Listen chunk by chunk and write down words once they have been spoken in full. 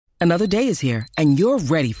Another day is here, and you're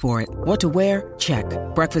ready for it. What to wear? Check.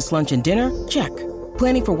 Breakfast, lunch, and dinner? Check.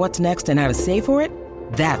 Planning for what's next and how to save for it?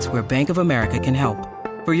 That's where Bank of America can help.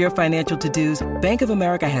 For your financial to-dos, Bank of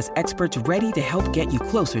America has experts ready to help get you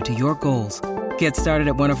closer to your goals. Get started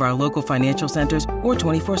at one of our local financial centers or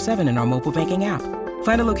 24/7 in our mobile banking app.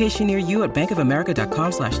 Find a location near you at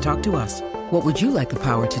bankofamerica.com/talktous. What would you like the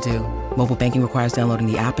power to do? Mobile banking requires downloading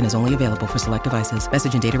the app and is only available for select devices.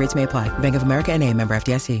 Message and data rates may apply. Bank of America N.A., member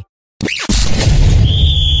FDIC.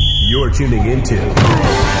 You're tuning into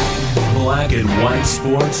Black and White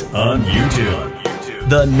Sports on YouTube.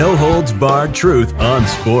 The no-holds-barred truth on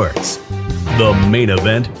sports. The main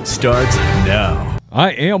event starts now.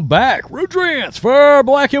 I am back. Rudrance for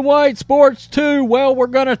Black and White Sports 2. Well, we're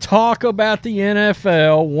going to talk about the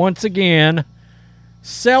NFL once again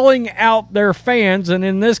selling out their fans, and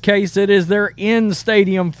in this case, it is their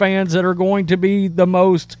in-stadium fans that are going to be the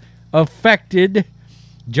most affected.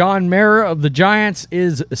 John Mara of the Giants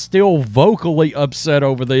is still vocally upset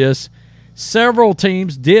over this. Several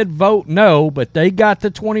teams did vote no, but they got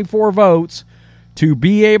the 24 votes to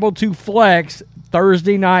be able to flex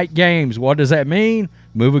Thursday night games. What does that mean?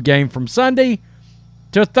 Move a game from Sunday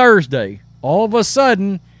to Thursday. All of a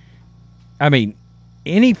sudden,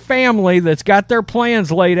 any family that's got their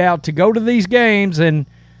plans laid out to go to these games, and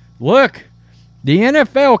look, the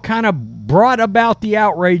NFL kind of brought about the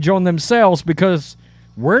outrage on themselves because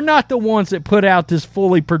we're not the ones that put out this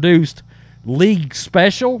fully produced league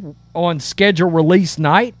special on schedule release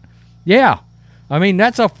night. Yeah,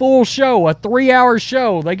 that's a full show, a 3-hour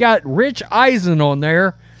show. They got Rich Eisen on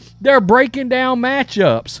there. They're breaking down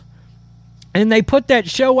matchups. And they put that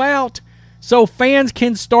show out so fans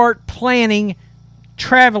can start planning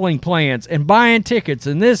traveling plans and buying tickets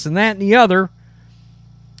and this and that and the other.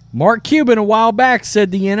 Mark Cuban a while back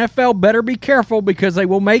said the NFL better be careful because they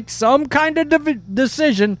will make some kind of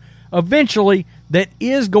decision eventually that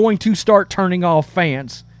is going to start turning off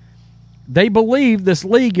fans. They believe this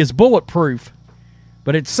league is bulletproof.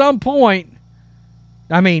 But at some point,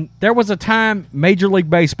 there was a time Major League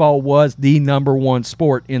Baseball was the number one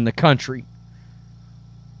sport in the country.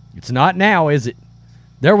 It's not now, is it?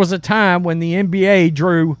 There was a time when the NBA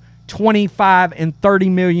drew 25 and 30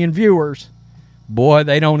 million viewers. Boy,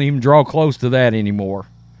 they don't even draw close to that anymore.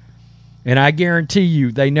 And I guarantee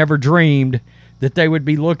you, they never dreamed that they would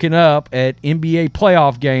be looking up at NBA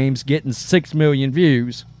playoff games getting 6 million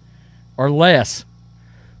views or less.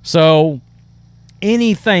 So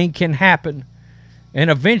anything can happen. And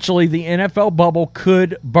eventually the NFL bubble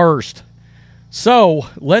could burst. So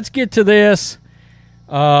let's get to this.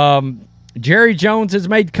 Jerry Jones has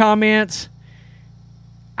made comments.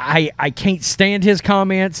 I can't stand his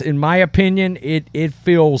comments. In my opinion, it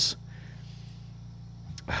feels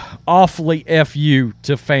awfully FU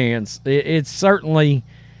to fans. It's certainly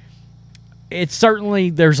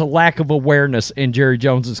there's a lack of awareness in Jerry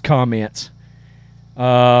Jones's comments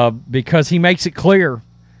because he makes it clear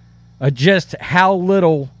just how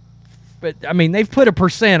little. But they've put a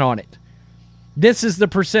percent on it. This is the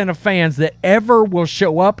percent of fans that ever will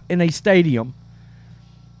show up in a stadium.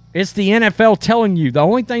 It's the NFL telling you the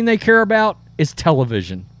only thing they care about is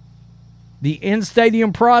television. The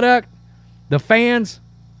in-stadium product, the fans,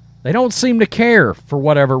 they don't seem to care for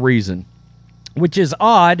whatever reason, which is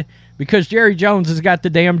odd because Jerry Jones has got the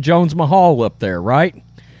damn Jones Mahal up there, right?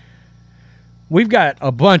 We've got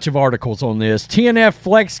a bunch of articles on this. TNF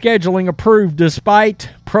flex scheduling approved despite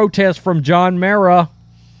protests from John Mara.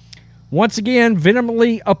 Once again,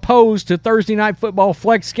 vehemently opposed to Thursday Night Football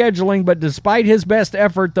flex scheduling, but despite his best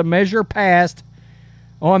effort, the measure passed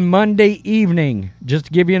on Monday evening. Just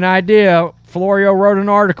to give you an idea, Florio wrote an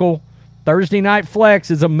article, Thursday Night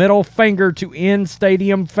Flex is a middle finger to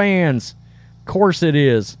in-stadium fans. Of course it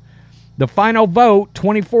is. The final vote,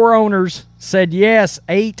 24 owners said yes,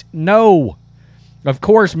 8 no. Of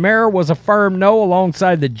course, Mara was a firm no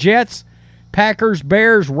alongside the Jets, Packers,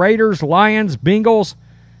 Bears, Raiders, Lions, Bengals,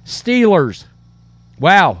 Steelers.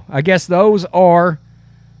 Wow, I guess those are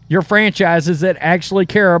your franchises that actually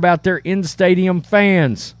care about their in-stadium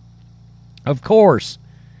fans. Of course.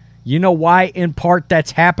 You know why, in part,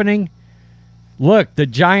 that's happening? Look, the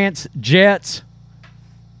Giants, Jets,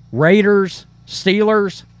 Raiders,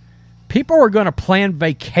 Steelers, people are going to plan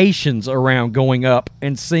vacations around going up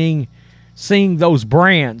and seeing those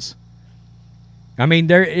brands.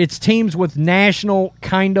 It's teams with national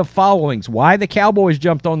kind of followings. Why the Cowboys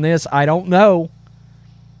jumped on this, I don't know.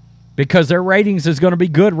 Because their ratings is going to be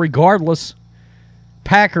good regardless.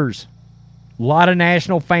 Packers, a lot of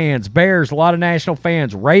national fans. Bears, a lot of national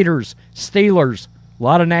fans. Raiders, Steelers, a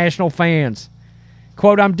lot of national fans.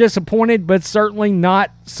 Quote, I'm disappointed, but certainly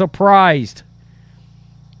not surprised.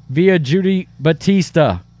 via Judy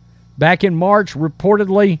Batista. Back in March,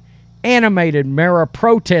 reportedly animated, Mara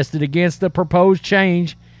protested against the proposed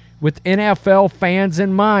change with NFL fans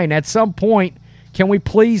in mind. At some point, can we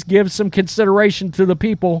please give some consideration to the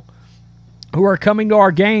people who are coming to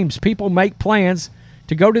our games? People make plans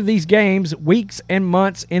to go to these games weeks and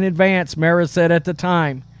months in advance, Mara said at the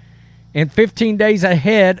time. And 15 days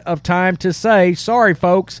ahead of time to say, sorry,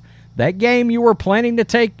 folks, that game you were planning to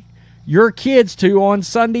take your kids to on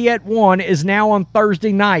Sunday at 1 is now on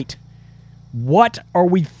Thursday night. What are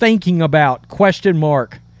we thinking about? Question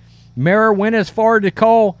mark. Mara went as far to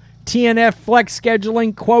call TNF flex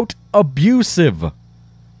scheduling, quote, abusive.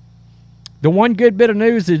 The one good bit of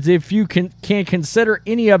news is, if you can consider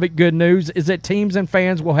any of it good news, is that teams and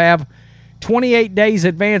fans will have 28 days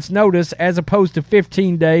advance notice as opposed to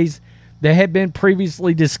 15 days that had been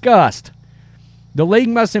previously discussed. The league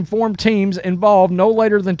must inform teams involved no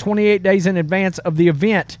later than 28 days in advance of the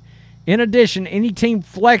event. In addition, any team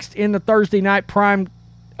flexed in the Thursday night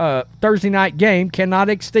game cannot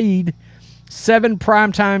exceed 7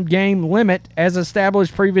 primetime game limit as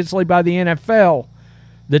established previously by the NFL.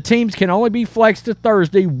 The teams can only be flexed to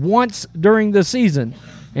Thursday once during the season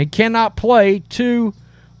and cannot play 2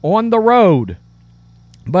 on the road,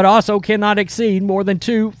 but also cannot exceed more than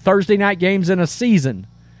 2 Thursday night games in a season.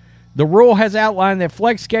 The rule has outlined that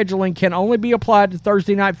flex scheduling can only be applied to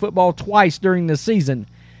Thursday night football twice during the season,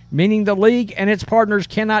 meaning the league and its partners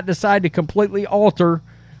cannot decide to completely alter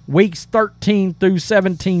weeks 13 through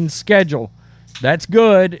 17 schedule. That's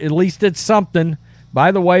good. At least it's something.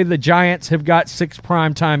 By the way, the Giants have got 6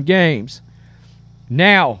 primetime games.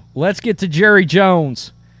 Now, let's get to Jerry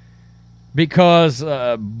Jones, because,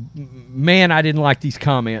 man, I didn't like these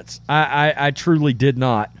comments. I truly did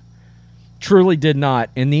not. Truly did not.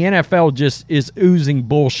 And the NFL just is oozing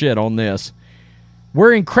bullshit on this.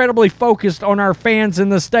 We're incredibly focused on our fans in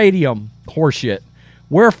the stadium. Horseshit.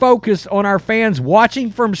 We're focused on our fans watching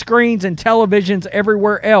from screens and televisions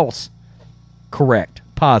everywhere else. Correct.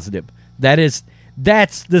 Positive.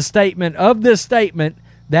 That's the statement of this statement.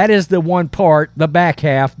 That is the one part, the back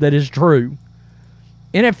half, that is true.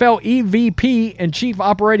 NFL EVP and Chief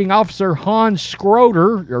Operating Officer Hans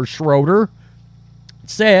Schroeder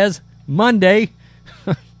says Monday,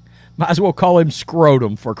 might as well call him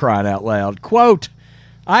Scrotum for crying out loud, quote,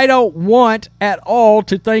 I don't want at all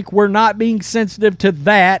to think we're not being sensitive to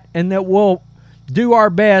that, and that we'll do our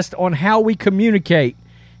best on how we communicate,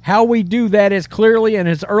 how we do that as clearly and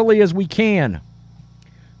as early as we can.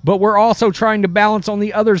 But we're also trying to balance on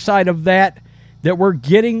the other side of that we're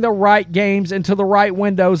getting the right games into the right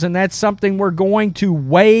windows, and that's something we're going to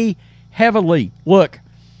weigh heavily. Look,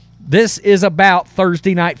 this is about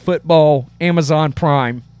Thursday Night Football, Amazon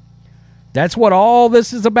Prime. That's what all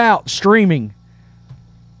this is about, streaming.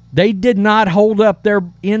 They did not hold up their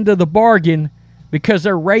end of the bargain because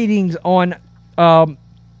their ratings on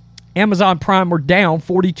Amazon Prime were down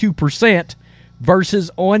 42% versus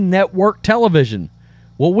on network television.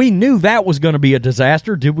 Well, we knew that was going to be a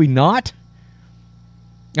disaster, did we not?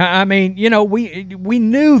 I mean, you know, we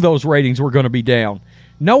knew those ratings were going to be down.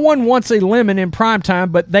 No one wants a lemon in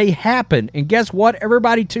primetime, but they happen. And guess what?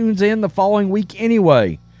 Everybody tunes in the following week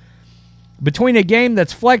anyway. Between a game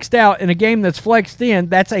that's flexed out and a game that's flexed in,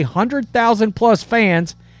 that's 100,000 plus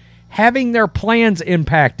fans having their plans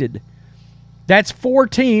impacted. That's 4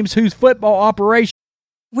 teams whose football operation.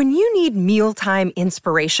 When you need mealtime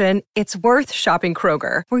inspiration, it's worth shopping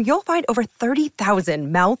Kroger, where you'll find over 30,000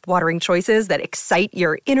 mouth-watering choices that excite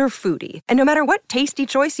your inner foodie. And no matter what tasty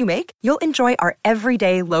choice you make, you'll enjoy our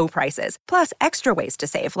everyday low prices, plus extra ways to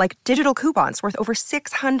save, like digital coupons worth over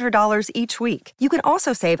 $600 each week. You can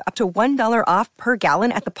also save up to $1 off per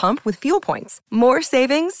gallon at the pump with fuel points. More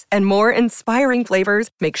savings and more inspiring flavors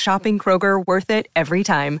make shopping Kroger worth it every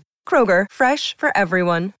time. Kroger, fresh for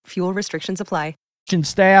everyone. Fuel restrictions apply.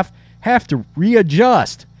 Staff have to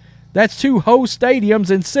readjust. That's 2 host stadiums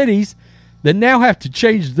in cities that now have to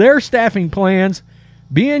change their staffing plans,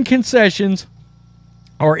 be in concessions,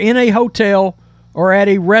 or in a hotel, or at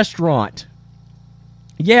a restaurant.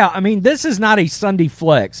 Yeah, I mean, this is not a Sunday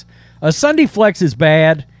flex. A Sunday flex is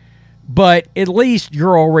bad, but at least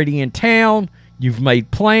you're already in town, you've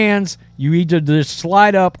made plans, you either just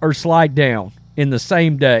slide up or slide down in the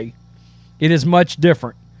same day. It is much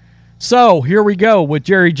different. So, here we go with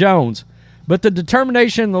Jerry Jones. But the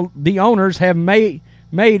determination the owners have made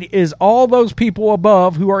is all those people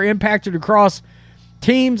above who are impacted across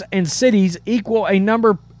teams and cities equal a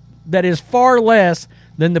number that is far less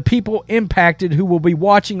than the people impacted who will be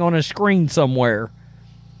watching on a screen somewhere.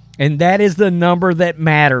 And that is the number that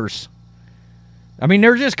matters. I mean,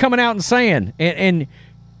 they're just coming out and saying, and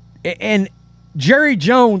Jerry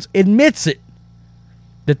Jones admits it,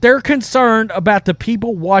 that they're concerned about the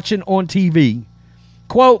people watching on TV.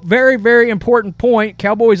 Quote, very, very important point,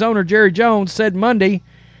 Cowboys owner Jerry Jones said Monday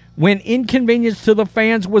when inconvenience to the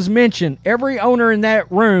fans was mentioned. Every owner in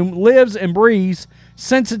that room lives and breathes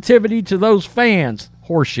sensitivity to those fans.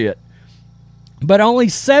 Horseshit. But only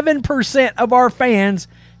 7% of our fans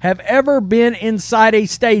have ever been inside a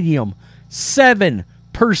stadium.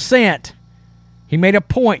 7%. He made a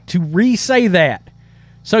point to re-say that.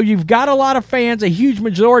 So you've got a lot of fans, a huge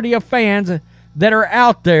majority of fans that are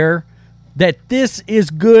out there, that this is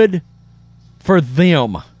good for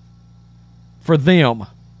them. For them.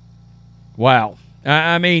 Wow.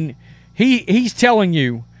 I mean, he's telling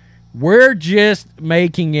you, we're just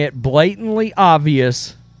making it blatantly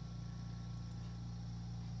obvious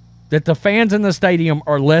that the fans in the stadium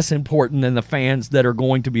are less important than the fans that are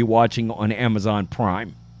going to be watching on Amazon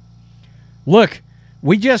Prime. Look,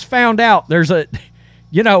 we just found out there's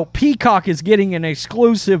Peacock is getting an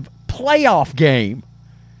exclusive playoff game.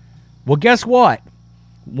 Well, guess what?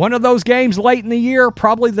 One of those games late in the year,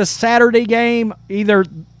 probably the Saturday game, either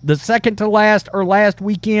the second to last or last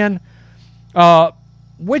weekend,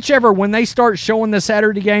 whichever, when they start showing the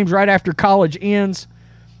Saturday games right after college ends,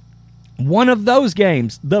 one of those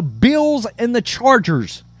games, the Bills and the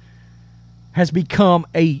Chargers, has become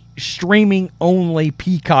a streaming-only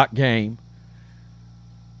Peacock game.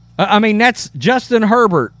 I mean, that's Justin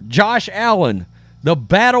Herbert, Josh Allen, the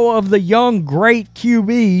battle of the young, great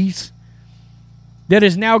QBs that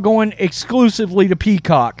is now going exclusively to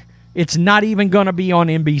Peacock. It's not even going to be on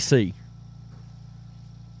NBC.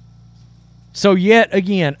 So yet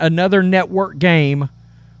again, another network game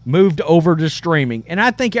moved over to streaming. And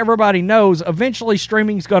I think everybody knows eventually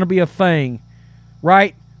streaming is going to be a thing,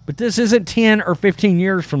 right? But this isn't 10 or 15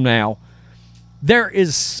 years from now. There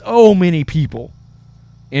is so many people,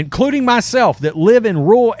 including myself, that live in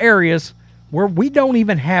rural areas where we don't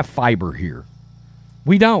even have fiber here.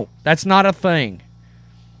 We don't. That's not a thing.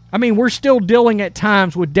 I mean, we're still dealing at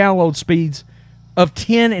times with download speeds of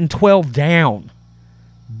 10 and 12 down.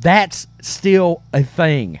 That's still a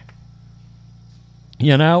thing.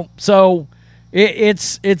 You know? So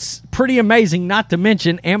it's pretty amazing, not to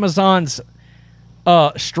mention Amazon's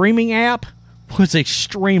streaming app was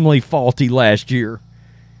extremely faulty last year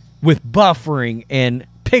with buffering and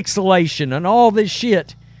pixelation and all this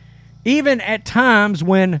shit. Even at times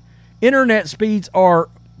when internet speeds are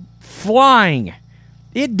flying.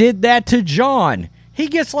 It did that to John. He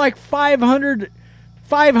gets like 500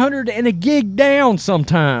 and a gig down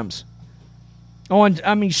sometimes.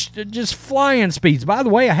 Just flying speeds. By the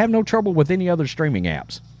way, I have no trouble with any other streaming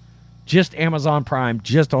apps. Just Amazon Prime,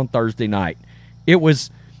 just on Thursday night. It was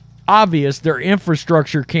obvious their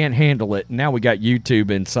infrastructure can't handle it. Now we got YouTube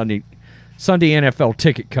and Sunday NFL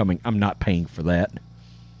Ticket coming. I'm not paying for that.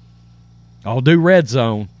 I'll do Red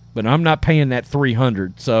Zone, but I'm not paying that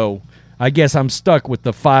 $300. So I guess I'm stuck with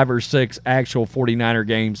the 5 or 6 actual 49er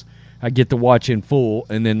games I get to watch in full,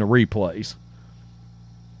 and then the replays.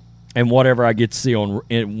 And whatever I get to see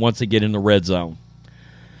once they get in the Red Zone.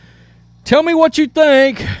 Tell me what you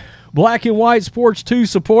think, Black and White Sports 2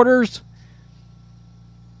 supporters.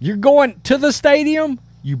 You're going to the stadium,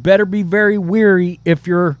 you better be very weary if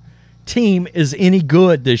your team is any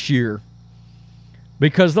good this year.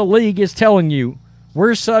 Because the league is telling you,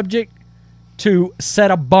 we're subject to set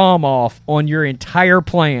a bomb off on your entire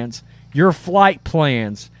plans, your flight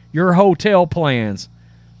plans, your hotel plans,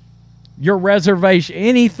 your reservation,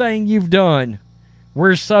 anything you've done.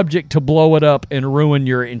 We're subject to blow it up and ruin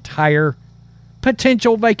your entire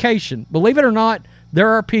potential vacation. Believe it or not, there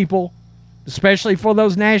are people, especially for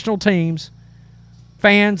those national teams,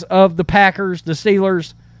 fans of the Packers, the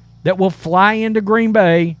Steelers, that will fly into Green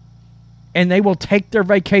Bay and they will take their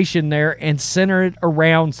vacation there and center it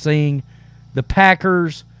around seeing the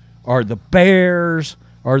Packers or the Bears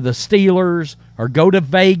or the Steelers, or go to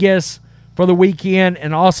Vegas for the weekend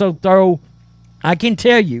and also throw. I can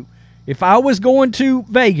tell you, if I was going to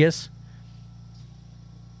Vegas,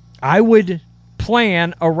 I would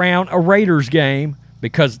plan around a Raiders game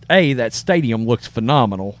because, A, that stadium looks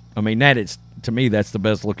phenomenal. I mean, to me, that's the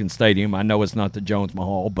best looking stadium. I know it's not the Jones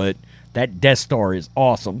Mahal, but that Death Star is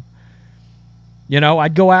awesome. You know,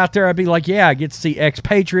 I'd go out there, I'd be like, yeah, I get to see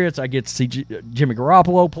ex-Patriots, I get to see Jimmy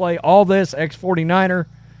Garoppolo play, all this, ex-49er,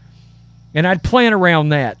 and I'd plan around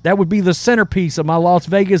that. That would be the centerpiece of my Las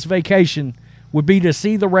Vegas vacation, would be to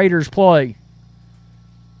see the Raiders play,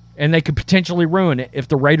 and they could potentially ruin it if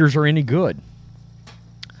the Raiders are any good.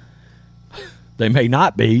 They may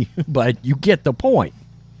not be, but you get the point.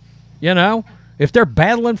 You know, if they're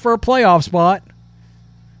battling for a playoff spot,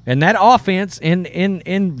 And that offense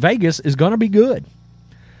in Vegas is going to be good.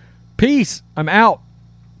 Peace. I'm out.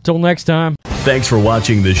 Till next time. Thanks for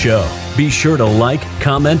watching the show. Be sure to like,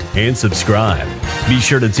 comment, and subscribe. Be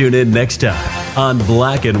sure to tune in next time on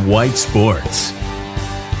Black and White Sports.